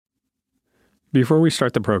Before we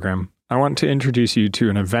start the program, I want to introduce you to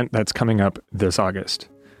an event that's coming up this August.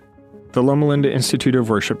 The Loma Linda Institute of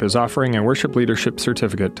Worship is offering a worship leadership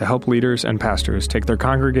certificate to help leaders and pastors take their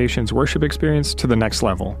congregation's worship experience to the next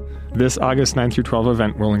level. This August 9 through 12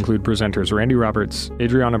 event will include presenters Randy Roberts,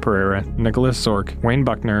 Adriana Pereira, Nicholas Zork, Wayne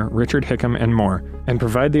Buckner, Richard Hickam, and more, and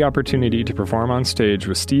provide the opportunity to perform on stage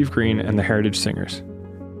with Steve Green and the Heritage Singers.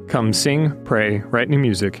 Come sing, pray, write new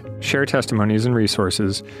music, share testimonies and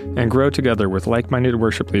resources, and grow together with like-minded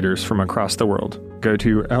worship leaders from across the world. Go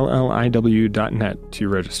to lliw.net to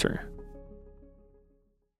register.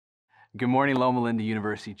 Good morning, Loma Linda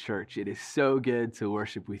University Church. It is so good to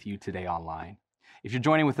worship with you today online. If you're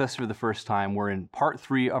joining with us for the first time, we're in part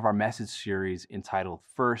 3 of our message series entitled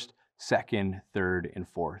First, Second, Third, and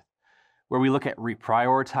Fourth, where we look at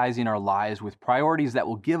reprioritizing our lives with priorities that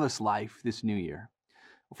will give us life this new year.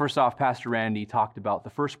 First off, Pastor Randy talked about the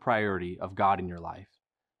first priority of God in your life.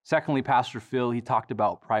 Secondly, Pastor Phil, he talked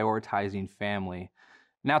about prioritizing family.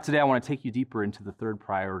 Now today I want to take you deeper into the third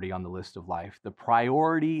priority on the list of life, the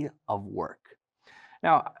priority of work.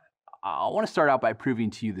 Now, I want to start out by proving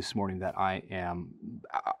to you this morning that I am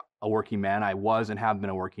a working man. I was and have been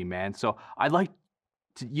a working man. So I'd like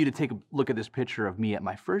you to take a look at this picture of me at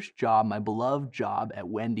my first job, my beloved job at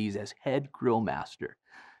Wendy's as head grill master.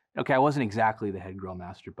 Okay, I wasn't exactly the head grill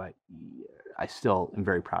master, but I still am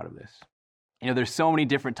very proud of this. You know, there's so many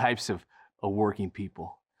different types of working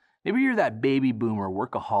people. Maybe you're that baby boomer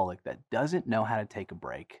workaholic that doesn't know how to take a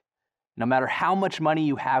break. No matter how much money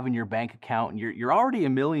you have in your bank account and you're already a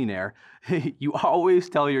millionaire, you always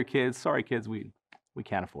tell your kids, sorry kids, we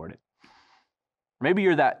can't afford it. Maybe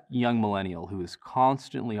you're that young millennial who is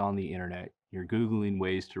constantly on the internet. You're Googling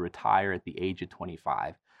ways to retire at the age of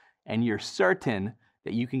 25, and you're certain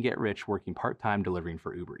that you can get rich working part-time delivering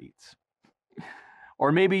for Uber Eats.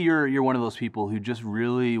 Or maybe you're one of those people who just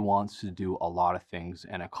really wants to do a lot of things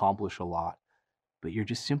and accomplish a lot, but you're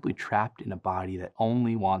just simply trapped in a body that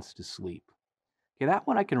only wants to sleep. Okay, that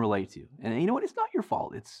one I can relate to. And you know what? It's not your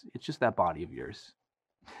fault. It's just that body of yours.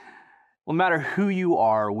 Well, no matter who you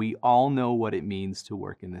are, we all know what it means to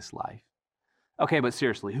work in this life. Okay, but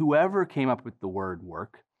seriously, whoever came up with the word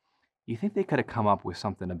work, you think they could have come up with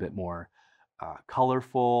something a bit more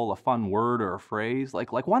colorful, a fun word or a phrase?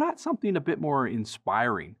 Like why not something a bit more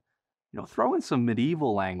inspiring? You know, throw in some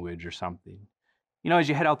medieval language or something. You know, as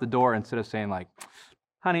you head out the door, instead of saying like,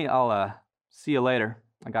 honey, I'll see you later,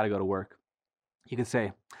 I gotta go to work, you could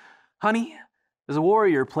say, honey, as a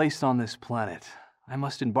warrior placed on this planet, I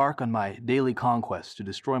must embark on my daily conquest to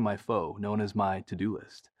destroy my foe, known as my to-do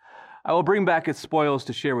list. I will bring back its spoils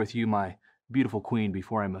to share with you, my beautiful queen,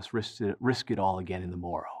 before I must risk it all again in the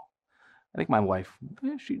morrow. I think my wife,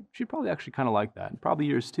 she'd probably actually kind of like that, and probably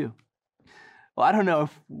yours too. Well, I don't know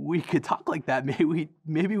if we could talk like that.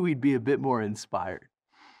 Maybe we'd be a bit more inspired.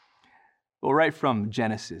 Well, right from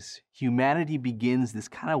Genesis, humanity begins this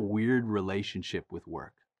kind of weird relationship with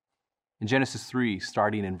work. In Genesis 3,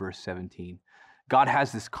 starting in verse 17, God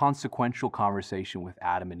has this consequential conversation with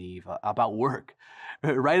Adam and Eve about work.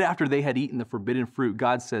 Right after they had eaten the forbidden fruit,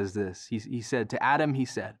 God says this. He said to Adam, he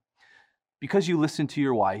said, because you listened to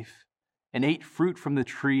your wife and ate fruit from the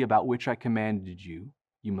tree about which I commanded you,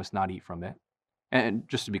 you must not eat from it. And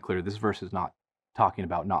just to be clear, this verse is not talking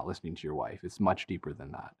about not listening to your wife. It's much deeper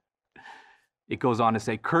than that. It goes on to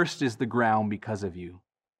say, cursed is the ground because of you.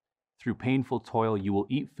 Through painful toil, you will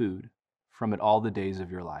eat food from it all the days of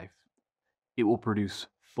your life. It will produce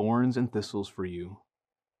thorns and thistles for you,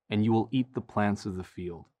 and you will eat the plants of the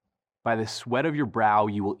field. By the sweat of your brow,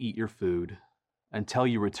 you will eat your food until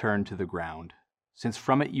you return to the ground. Since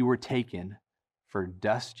from it you were taken, for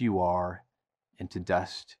dust you are, and to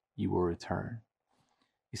dust you will return.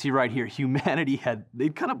 You see right here, humanity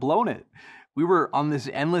they'd kind of blown it. We were on this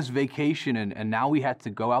endless vacation, and now we had to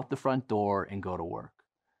go out the front door and go to work.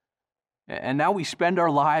 And now we spend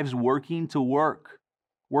our lives working to work,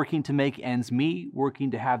 working to make ends meet,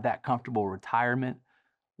 working to have that comfortable retirement,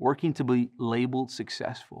 working to be labeled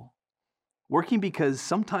successful, working because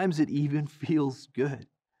sometimes it even feels good.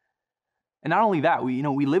 And not only that, we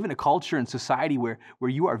live in a culture and society where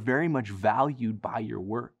you are very much valued by your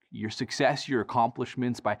work, your success, your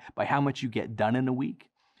accomplishments, by how much you get done in a week.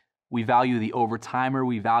 We value the overtimer,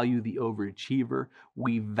 we value the overachiever,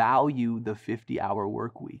 we value the 50-hour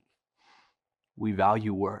work week. We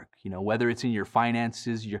value work, whether it's in your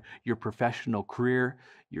finances, your professional career,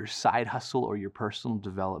 your side hustle, or your personal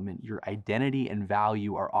development, your identity and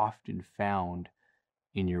value are often found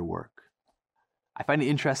in your work. I find it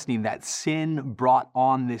interesting that sin brought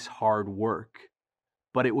on this hard work,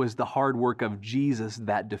 but it was the hard work of Jesus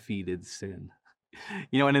that defeated sin.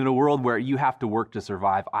 And in a world where you have to work to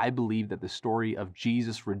survive, I believe that the story of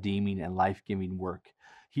Jesus' redeeming and life-giving work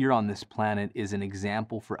here on this planet is an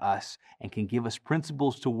example for us and can give us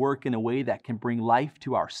principles to work in a way that can bring life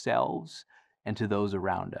to ourselves and to those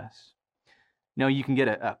around us. You can get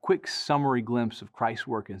a quick summary glimpse of Christ's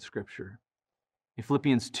work in Scripture. In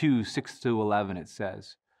Philippians 2, 6-11, it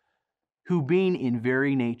says, "Who being in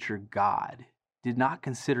very nature God, did not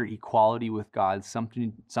consider equality with God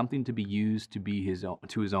something to be used to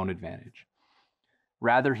his own advantage.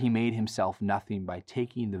 Rather, he made himself nothing by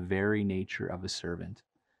taking the very nature of a servant.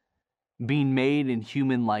 Being made in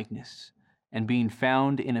human likeness and being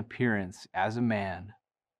found in appearance as a man,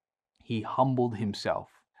 he humbled himself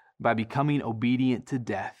by becoming obedient to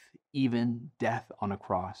death, even death on a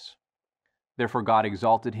cross. Therefore God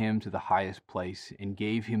exalted him to the highest place and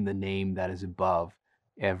gave him the name that is above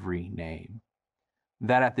every name,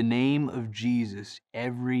 that at the name of Jesus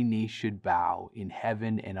every knee should bow in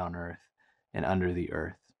heaven and on earth and under the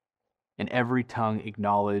earth, and every tongue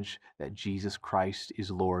acknowledge that Jesus Christ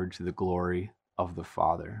is Lord to the glory of the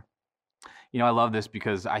Father." I love this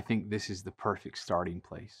because I think this is the perfect starting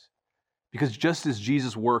place. Because just as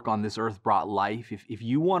Jesus' work on this earth brought life, if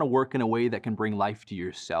you want to work in a way that can bring life to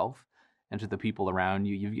yourself and to the people around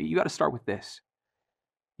you, you got to start with this.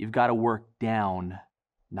 You've got to work down,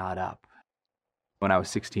 not up. When I was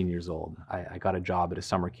 16 years old, I got a job at a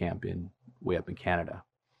summer camp way up in Canada.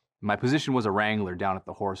 My position was a wrangler down at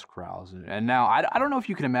the horse corrals. And now, I don't know if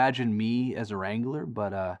you can imagine me as a wrangler,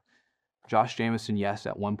 but Josh Jameson, yes,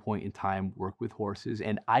 at one point in time worked with horses,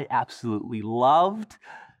 and I absolutely loved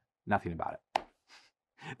nothing about it.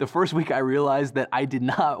 The first week I realized that I did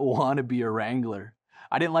not want to be a wrangler.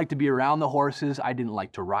 I didn't like to be around the horses. I didn't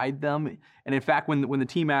like to ride them. And in fact, when the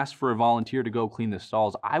team asked for a volunteer to go clean the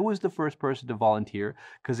stalls, I was the first person to volunteer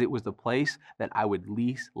because it was the place that I would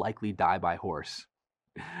least likely die by horse.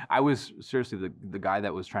 I was seriously the guy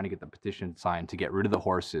that was trying to get the petition signed to get rid of the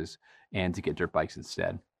horses and to get dirt bikes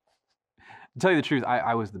instead. To tell you the truth,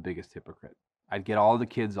 I was the biggest hypocrite. I'd get all the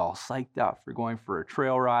kids all psyched up for going for a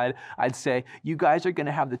trail ride. I'd say, "You guys are going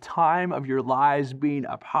to have the time of your lives being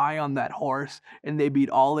up high on that horse," and they'd be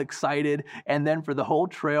all excited. And then for the whole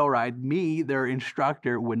trail ride, me, their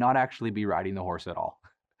instructor, would not actually be riding the horse at all.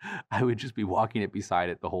 I would just be walking it beside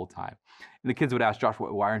it the whole time. And the kids would ask, "Josh,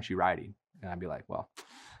 why aren't you riding?" And I'd be like, "Well,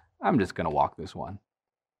 I'm just going to walk this one."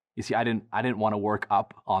 You see, I didn't want to work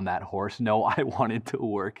up on that horse. No, I wanted to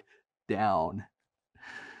work down.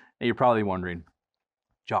 Now you're probably wondering,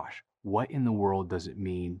 "Josh, what in the world does it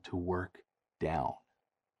mean to work down?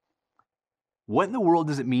 What in the world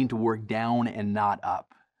does it mean to work down and not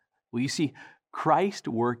up?" Well, you see, Christ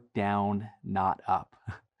worked down, not up.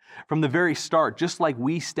 From the very start, just like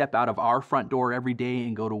we step out of our front door every day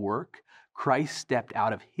and go to work, Christ stepped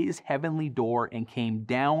out of his heavenly door and came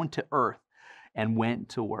down to earth and went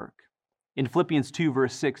to work. In Philippians 2,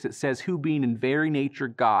 verse 6, it says, "Who being in very nature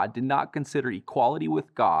God, did not consider equality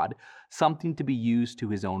with God something to be used to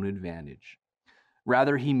his own advantage.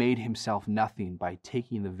 Rather, he made himself nothing by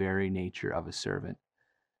taking the very nature of a servant,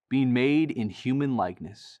 being made in human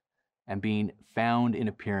likeness and being found in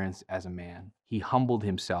appearance as a man. He humbled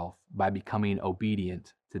himself by becoming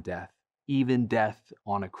obedient to death, even death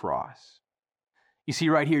on a cross." You see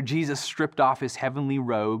right here, Jesus stripped off his heavenly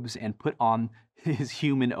robes and put on his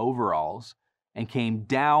human overalls and came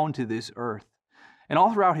down to this earth. And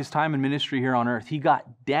all throughout his time in ministry here on earth, he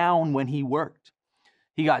got down when he worked.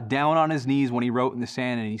 He got down on his knees when he wrote in the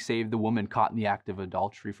sand and he saved the woman caught in the act of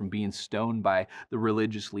adultery from being stoned by the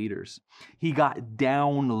religious leaders. He got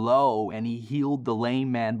down low and he healed the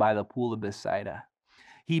lame man by the pool of Bethsaida.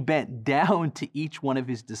 He bent down to each one of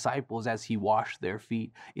his disciples as he washed their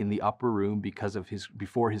feet in the upper room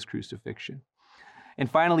before his crucifixion. And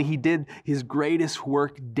finally, he did his greatest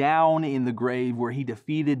work down in the grave, where he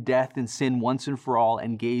defeated death and sin once and for all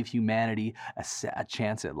and gave humanity a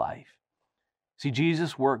chance at life. See,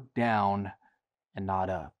 Jesus worked down and not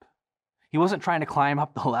up. He wasn't trying to climb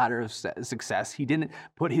up the ladder of success. He didn't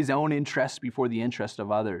put his own interests before the interest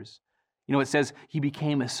of others. It says he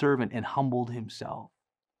became a servant and humbled himself.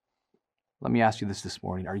 Let me ask you this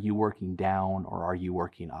morning. Are you working down or are you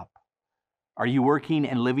working up? Are you working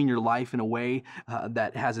and living your life in a way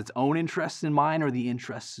that has its own interests in mind or the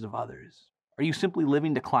interests of others? Are you simply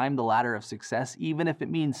living to climb the ladder of success, even if it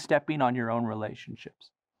means stepping on your own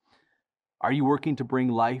relationships? Are you working to bring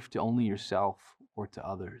life to only yourself or to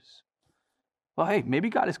others? Well, hey, maybe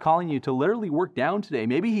God is calling you to literally work down today.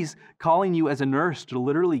 Maybe he's calling you as a nurse to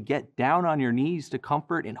literally get down on your knees to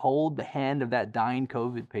comfort and hold the hand of that dying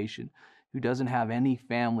COVID patient who doesn't have any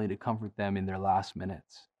family to comfort them in their last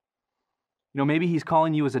minutes. Maybe he's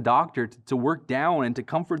calling you as a doctor to work down and to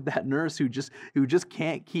comfort that nurse who just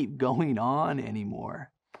can't keep going on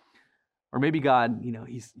anymore. Or maybe God,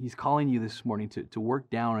 he's calling you this morning to work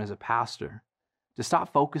down as a pastor, to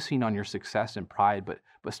stop focusing on your success and pride,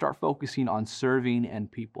 but start focusing on serving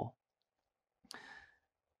and people.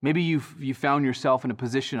 Maybe you found yourself in a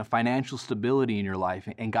position of financial stability in your life,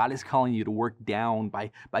 and God is calling you to work down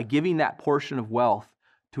by giving that portion of wealth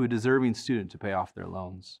to a deserving student to pay off their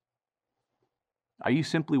loans. Are you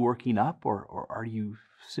simply working up, or are you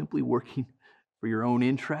simply working for your own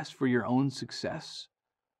interest, for your own success?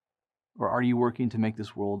 Or are you working to make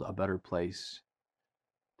this world a better place,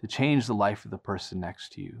 to change the life of the person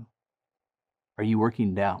next to you? Are you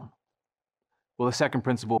working down? Well, the second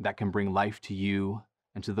principle that can bring life to you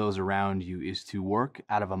and to those around you is to work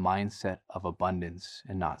out of a mindset of abundance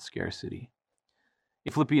and not scarcity.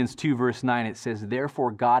 In Philippians 2, verse 9, it says,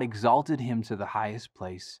 "Therefore God exalted him to the highest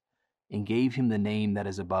place and gave him the name that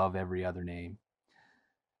is above every other name,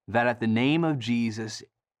 that at the name of Jesus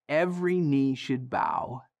every knee should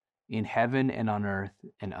bow in heaven and on earth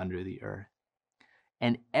and under the earth,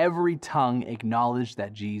 and every tongue acknowledge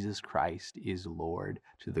that Jesus Christ is Lord,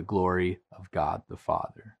 to the glory of God the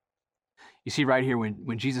Father." You see right here,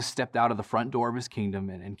 when Jesus stepped out of the front door of his kingdom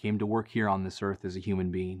and came to work here on this earth as a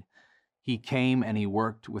human being, he came and he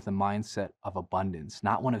worked with a mindset of abundance,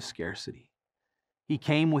 not one of scarcity. He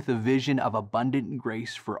came with a vision of abundant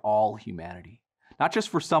grace for all humanity, not just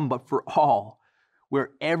for some, but for all,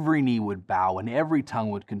 where every knee would bow and every tongue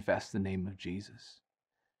would confess the name of Jesus.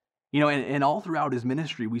 And all throughout his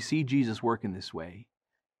ministry, we see Jesus work in this way.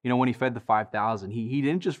 When he fed the 5,000, he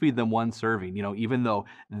didn't just feed them one serving, even though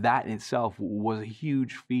that in itself was a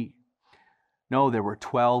huge feat. No, there were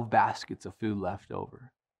 12 baskets of food left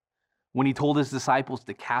over. When he told his disciples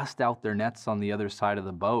to cast out their nets on the other side of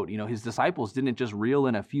the boat, his disciples didn't just reel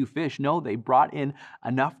in a few fish. No, they brought in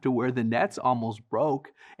enough to where the nets almost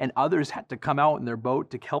broke, and others had to come out in their boat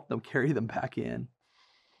to help them carry them back in.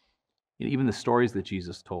 Even the stories that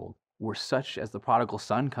Jesus told were such as the prodigal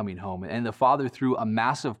son coming home, and the father threw a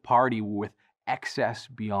massive party with excess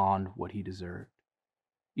beyond what he deserved.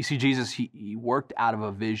 You see, Jesus, he worked out of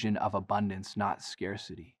a vision of abundance, not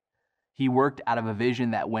scarcity. He worked out of a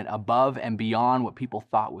vision that went above and beyond what people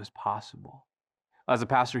thought was possible. As a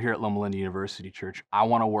pastor here at Loma Linda University Church, I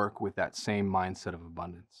want to work with that same mindset of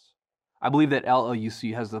abundance. I believe that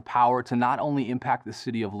LLUC has the power to not only impact the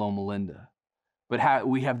city of Loma Linda, but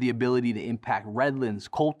we have the ability to impact Redlands,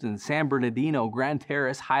 Colton, San Bernardino, Grand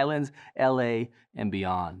Terrace, Highlands, LA, and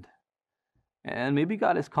beyond. And maybe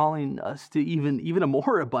God is calling us to even a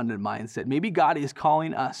more abundant mindset. Maybe God is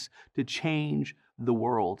calling us to change the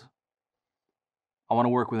world. I want to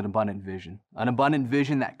work with an abundant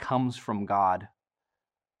vision that comes from God.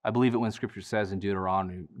 I believe it when Scripture says in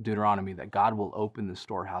Deuteronomy that God will open the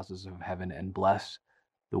storehouses of heaven and bless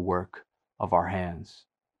the work of our hands.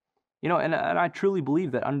 And I truly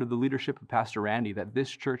believe that under the leadership of Pastor Randy, that this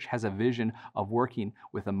church has a vision of working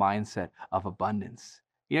with a mindset of abundance.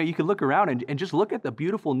 You can look around and just look at the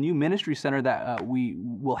beautiful new ministry center that we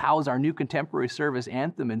will house our new contemporary service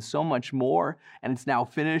anthem and so much more. And it's now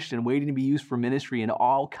finished and waiting to be used for ministry in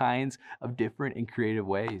all kinds of different and creative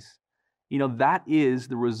ways. That is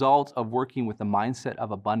the result of working with the mindset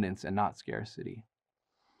of abundance and not scarcity.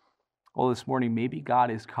 Well, this morning, maybe God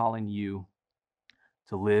is calling you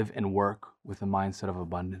to live and work with a mindset of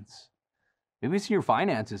abundance. Maybe it's in your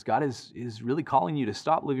finances. God is really calling you to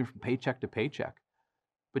stop living from paycheck to paycheck,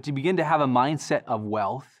 but to begin to have a mindset of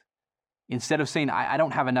wealth. Instead of saying, I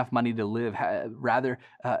don't have enough money to live, rather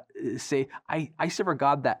say, I serve a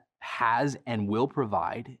God that has and will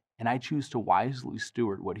provide, and I choose to wisely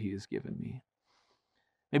steward what he has given me.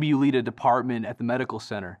 Maybe you lead a department at the medical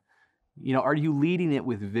center. Are you leading it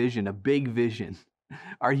with vision, a big vision?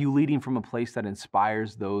 Are you leading from a place that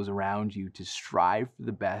inspires those around you to strive for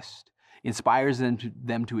the best, inspires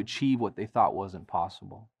them to achieve what they thought wasn't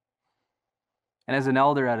possible? And as an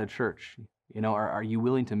elder at a church, are you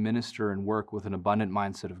willing to minister and work with an abundant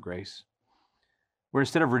mindset of grace? Where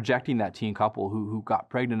instead of rejecting that teen couple who got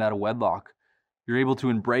pregnant out of wedlock, you're able to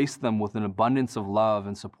embrace them with an abundance of love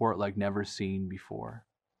and support like never seen before.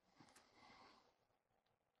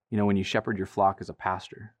 When you shepherd your flock as a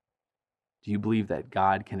pastor, do you believe that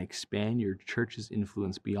God can expand your church's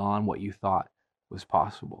influence beyond what you thought was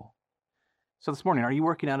possible? So this morning, are you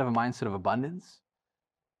working out of a mindset of abundance?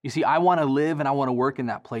 You see, I want to live and I want to work in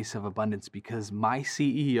that place of abundance because my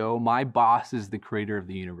CEO, my boss, is the creator of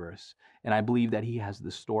the universe. And I believe that he has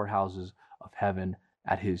the storehouses of heaven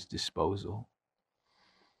at his disposal.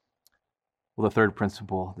 Well, the third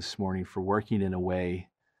principle this morning for working in a way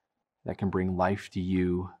that can bring life to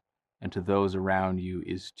you and to those around you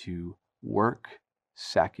is to work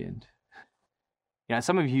second. Yeah,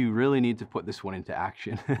 some of you really need to put this one into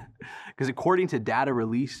action because according to data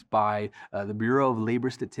released by the Bureau of Labor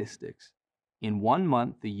Statistics, in 1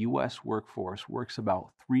 month, the U.S. workforce works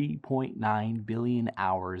about 3.9 billion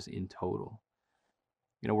hours in total.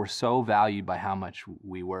 We're so valued by how much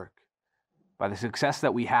we work, by the success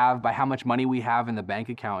that we have, by how much money we have in the bank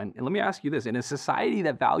account. And let me ask you this, in a society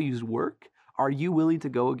that values work, are you willing to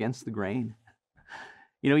go against the grain?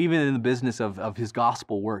 Even in the business of his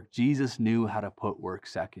gospel work, Jesus knew how to put work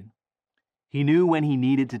second. He knew when he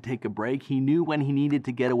needed to take a break. He knew when he needed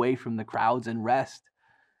to get away from the crowds and rest.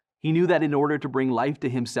 He knew that in order to bring life to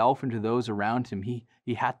himself and to those around him, he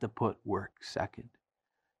had to put work second.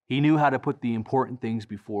 He knew how to put the important things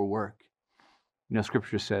before work.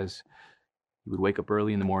 Scripture says he would wake up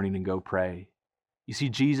early in the morning and go pray. You see,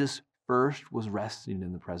 Jesus first was resting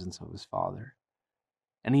in the presence of his Father.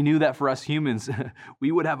 And he knew that for us humans,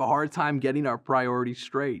 we would have a hard time getting our priorities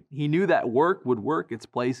straight. He knew that work would work its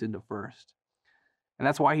place into first. And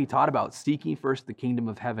that's why he taught about seeking first the kingdom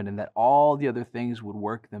of heaven and that all the other things would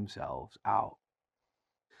work themselves out.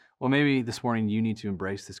 Well, maybe this morning you need to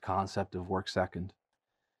embrace this concept of work second.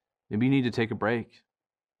 Maybe you need to take a break.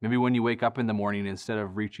 Maybe when you wake up in the morning, instead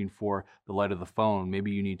of reaching for the light of the phone,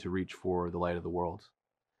 maybe you need to reach for the light of the world.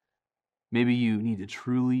 Maybe you need to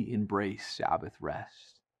truly embrace Sabbath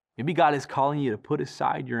rest. Maybe God is calling you to put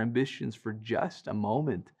aside your ambitions for just a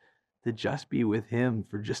moment, to just be with him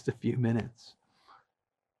for just a few minutes.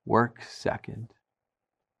 Work second.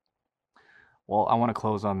 Well, I want to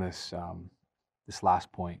close on this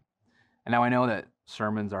last point. And now I know that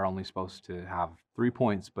sermons are only supposed to have 3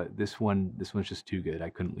 points, but this one's just too good. I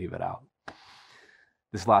couldn't leave it out.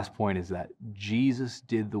 This last point is that Jesus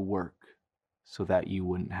did the work so that you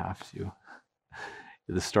wouldn't have to.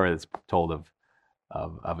 The story that's told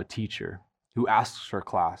of a teacher who asks her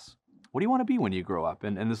class, what do you want to be when you grow up?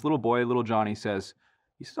 And this little boy, little Johnny, says,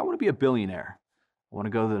 I want to be a billionaire. I want to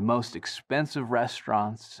go to the most expensive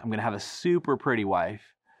restaurants. I'm going to have a super pretty wife.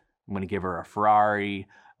 I'm going to give her a Ferrari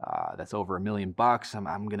that's over $1 million.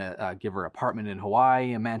 I'm going to give her an apartment in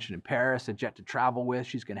Hawaii, a mansion in Paris, a jet to travel with.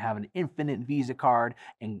 She's going to have an infinite Visa card,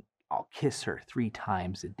 and I'll kiss her 3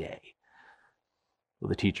 times a day. Well,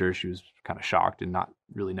 the teacher, she was kind of shocked and not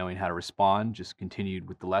really knowing how to respond, just continued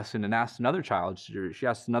with the lesson and asked another child. She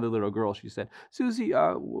asked another little girl, she said, Susie,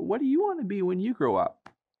 what do you want to be when you grow up?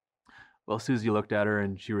 Well, Susie looked at her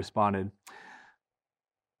and she responded,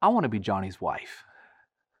 I want to be Johnny's wife.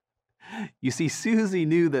 You see, Susie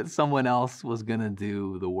knew that someone else was going to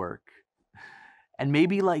do the work. And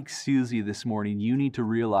maybe like Susie this morning, you need to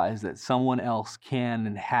realize that someone else can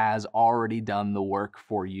and has already done the work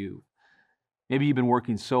for you. Maybe you've been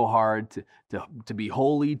working so hard to be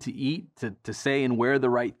holy, to eat, to say and wear the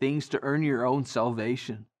right things, to earn your own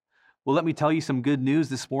salvation. Well, let me tell you some good news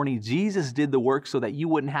this morning. Jesus did the work so that you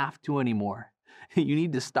wouldn't have to anymore. You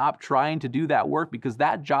need to stop trying to do that work because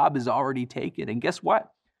that job is already taken. And guess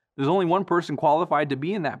what? There's only one person qualified to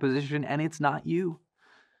be in that position, and it's not you.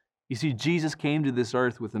 You see, Jesus came to this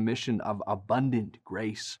earth with a mission of abundant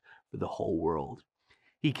grace for the whole world.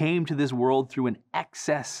 He came to this world to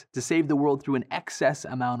save the world through an excess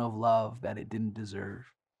amount of love that it didn't deserve.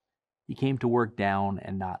 He came to work down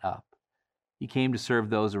and not up. He came to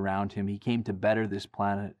serve those around him. He came to better this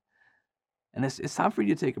planet. And it's time for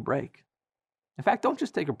you to take a break. In fact, don't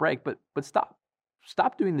just take a break, but stop.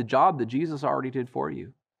 Stop doing the job that Jesus already did for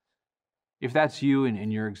you. If that's you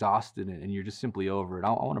and you're exhausted and you're just simply over it,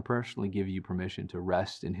 I want to personally give you permission to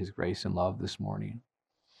rest in his grace and love this morning.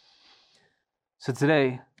 So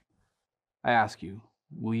today, I ask you,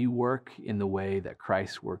 will you work in the way that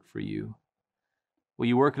Christ worked for you? Will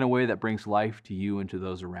you work in a way that brings life to you and to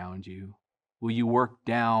those around you? Will you work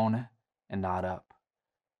down and not up?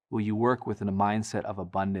 Will you work within a mindset of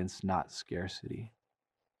abundance, not scarcity?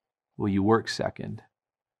 Will you work second,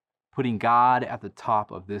 putting God at the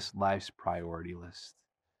top of this life's priority list?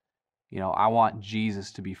 I want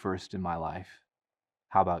Jesus to be first in my life.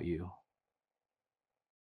 How about you?